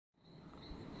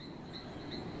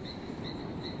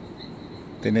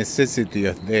the necessity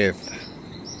of death.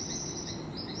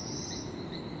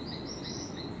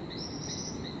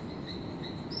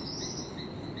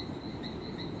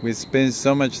 We spend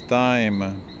so much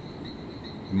time,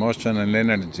 emotional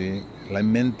energy,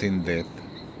 lamenting death.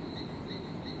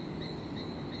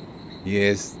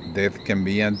 Yes, death can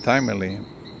be untimely.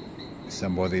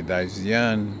 Somebody dies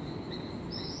young.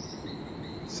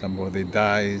 Somebody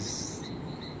dies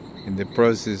in the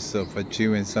process of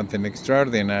achieving something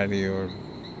extraordinary, or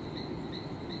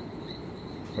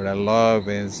a love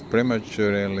ends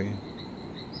prematurely,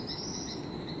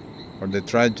 or the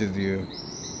tragedy of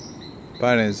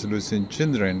parents losing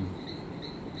children.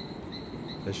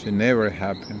 That should never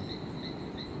happen.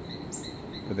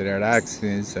 But there are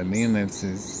accidents and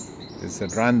illnesses. There's a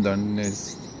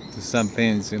randomness to some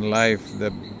things in life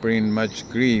that bring much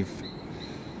grief.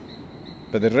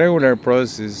 But the regular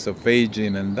process of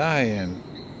aging and dying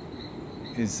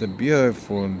is a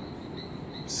beautiful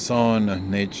song of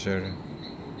nature.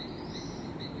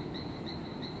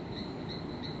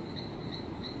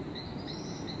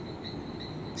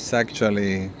 It's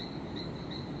actually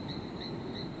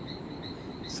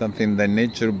something that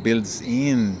nature builds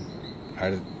in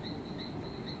our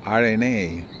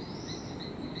RNA.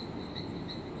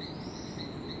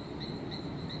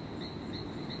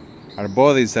 Our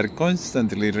bodies are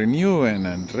constantly renewing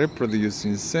and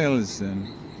reproducing cells, and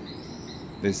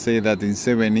they say that in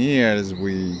 7 years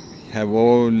we have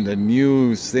all the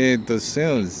new set of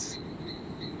cells.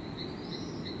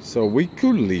 So we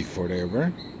could live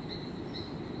forever.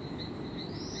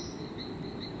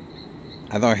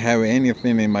 I don't have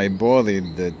anything in my body,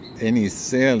 that any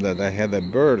cell that I had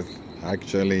at birth.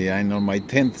 Actually, I'm on my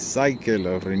 10th cycle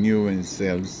of renewing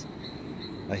cells.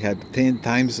 I have 10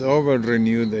 times over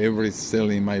renewed every cell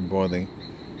in my body.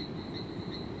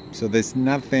 So there's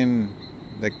nothing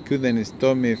that couldn't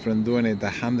stop me from doing it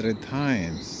 100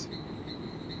 times.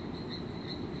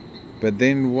 But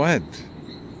then what?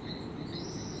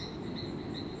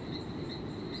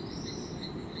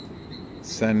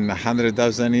 Some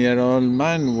 100,000-year-old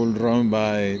man will run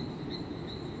by,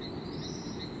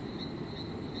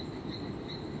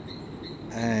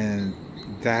 and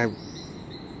that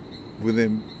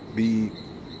wouldn't be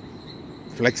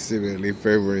flexible if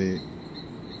every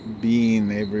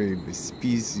being, every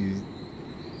species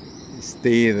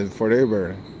stayed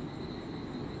forever.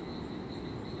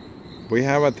 We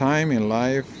have a time in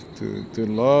life to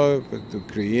love, to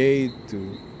create,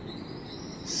 to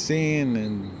sing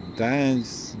and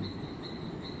dance.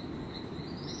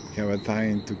 We have a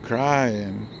time to cry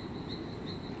and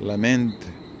lament.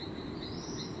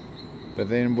 But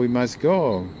then we must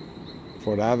go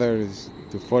for others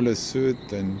to follow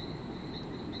suit and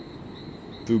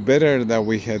do better than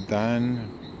we had done,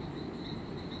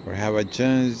 or have a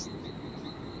chance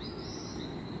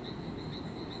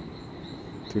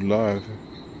to love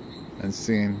and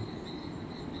sing.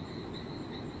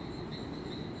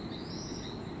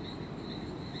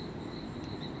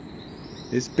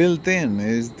 It's built in,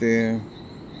 is the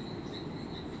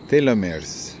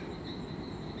telomeres.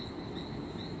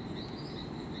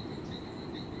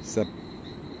 It's a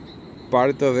part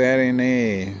of the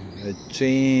RNA, a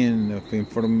chain of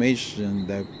information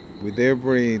that with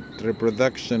every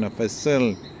reproduction of a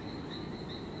cell,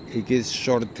 it gets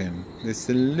shortened. There's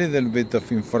a little bit of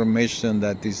information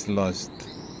that is lost.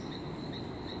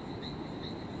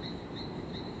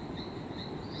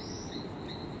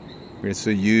 We're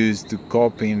so used to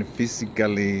copying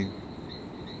physically,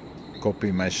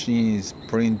 copy machines,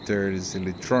 printers,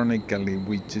 electronically.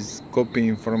 We just copy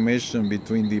information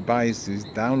between devices,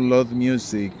 download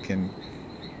music, and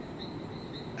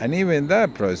even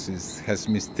that process has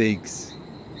mistakes.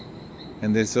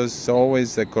 And there's also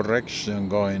always a correction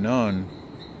going on.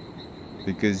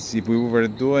 Because if we were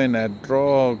doing a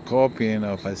raw copying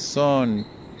of a song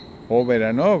over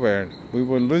and over, we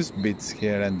would lose bits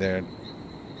here and there.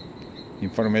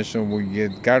 Information will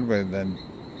get garbled and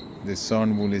the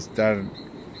song will start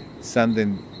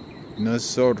sounding not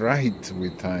so right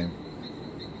with time.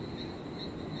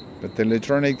 But the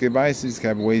electronic devices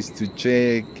have ways to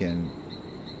check and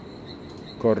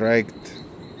correct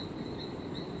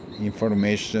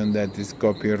information that is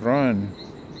copy wrong.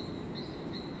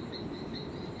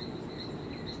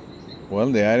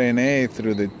 Well, the RNA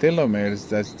through the telomeres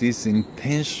does this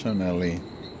intentionally.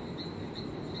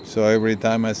 So every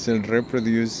time a cell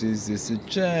reproduces, there's a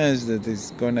chance that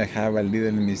it's going to have a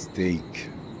little mistake.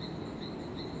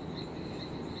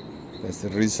 That's the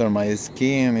reason my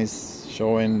skin is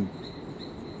showing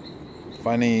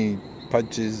funny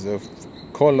patches of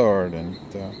color, and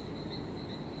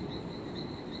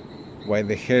why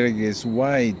the hair is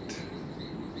white.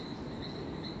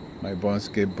 My bones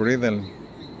get brittle.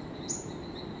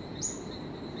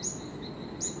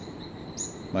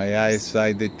 My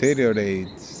eyesight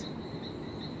deteriorates.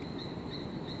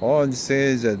 All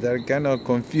says that they're kind of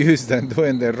confused and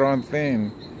doing the wrong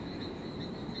thing.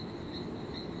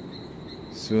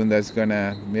 Soon that's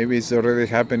gonna, maybe it's already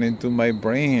happening to my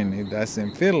brain. It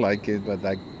doesn't feel like it, but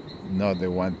I'm not the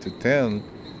one to tell.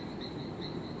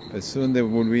 But soon there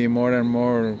will be more and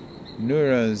more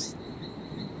neurons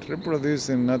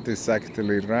reproducing not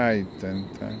exactly right, and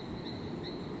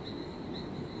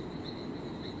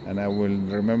I will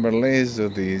remember less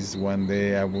of this. One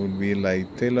day I will be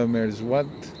like, telomeres, what?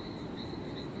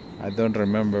 I don't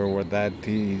remember what that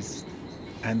is.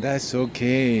 And that's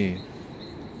okay.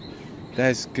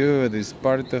 That's good. It's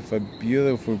part of a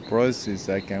beautiful process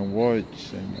I can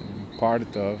watch and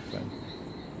part of,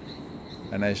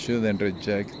 and I shouldn't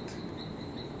reject,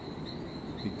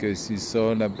 because it's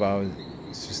all about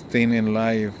sustaining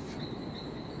life.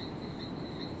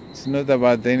 It's not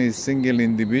about any single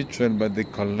individual, but the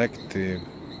collective.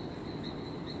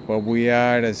 What we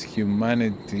are as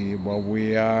humanity, what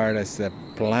we are as a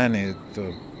planet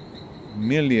of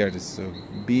milliards of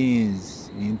beings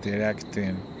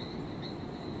interacting,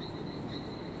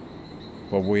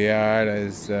 what we are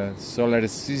as a solar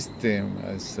system,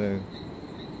 as a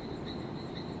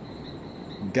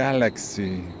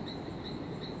galaxy,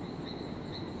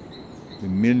 the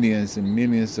millions and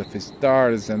millions of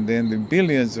stars, and then the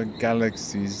billions of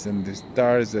galaxies and the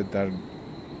stars that are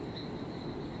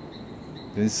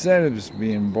themselves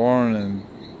being born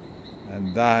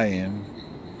and dying.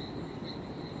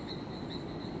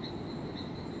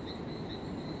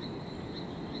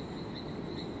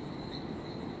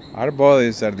 Our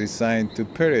bodies are designed to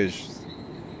perish.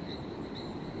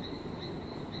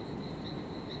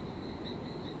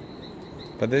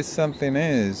 But there's something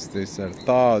else. There's our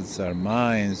thoughts, our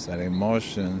minds, our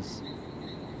emotions.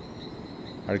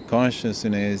 Our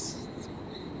consciousness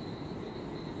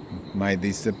might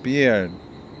disappear.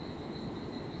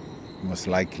 Most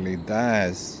likely it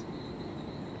does.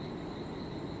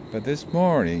 But there's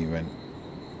more even.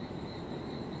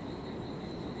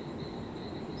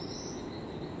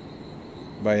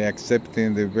 By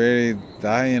accepting the very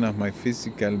dying of my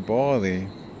physical body,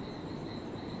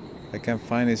 I can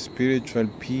find a spiritual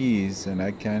peace, and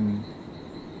I can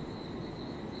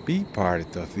be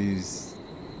part of this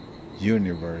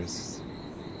universe.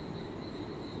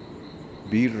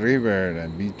 Be river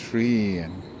and be tree,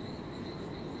 and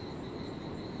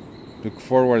look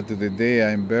forward to the day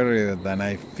I'm buried and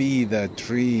I feed a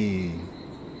tree.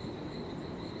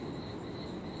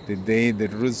 The day the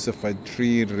roots of a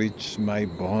tree reach my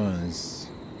bones.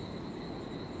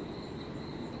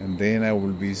 And then I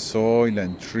will be soil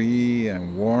and tree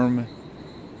and worm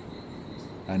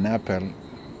and apple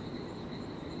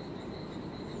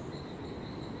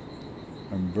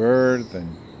and bird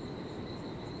and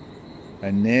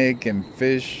an egg and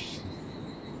fish.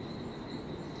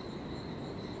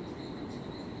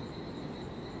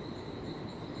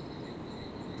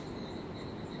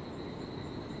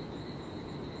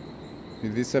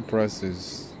 It is a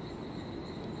process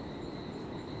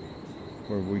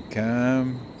where we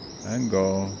come and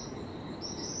go